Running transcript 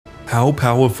How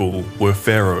powerful were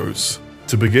pharaohs?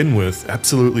 To begin with,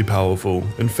 absolutely powerful.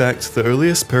 In fact, the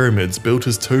earliest pyramids built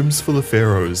as tombs for the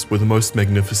pharaohs were the most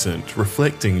magnificent,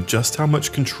 reflecting just how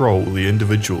much control the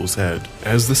individuals had.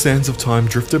 As the sands of time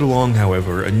drifted along,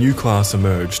 however, a new class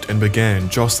emerged and began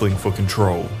jostling for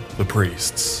control: the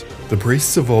priests. The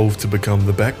priests evolved to become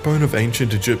the backbone of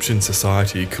ancient Egyptian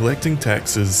society, collecting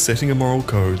taxes, setting a moral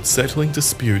code, settling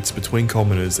disputes between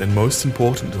commoners, and most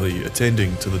importantly,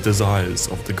 attending to the desires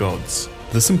of the gods.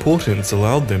 This importance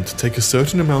allowed them to take a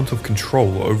certain amount of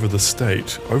control over the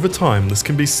state. Over time, this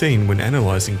can be seen when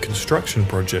analyzing construction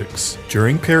projects.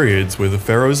 During periods where the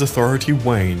pharaoh's authority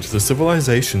waned, the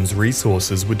civilization's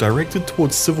resources were directed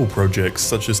towards civil projects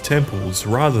such as temples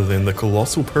rather than the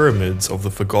colossal pyramids of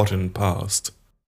the forgotten past.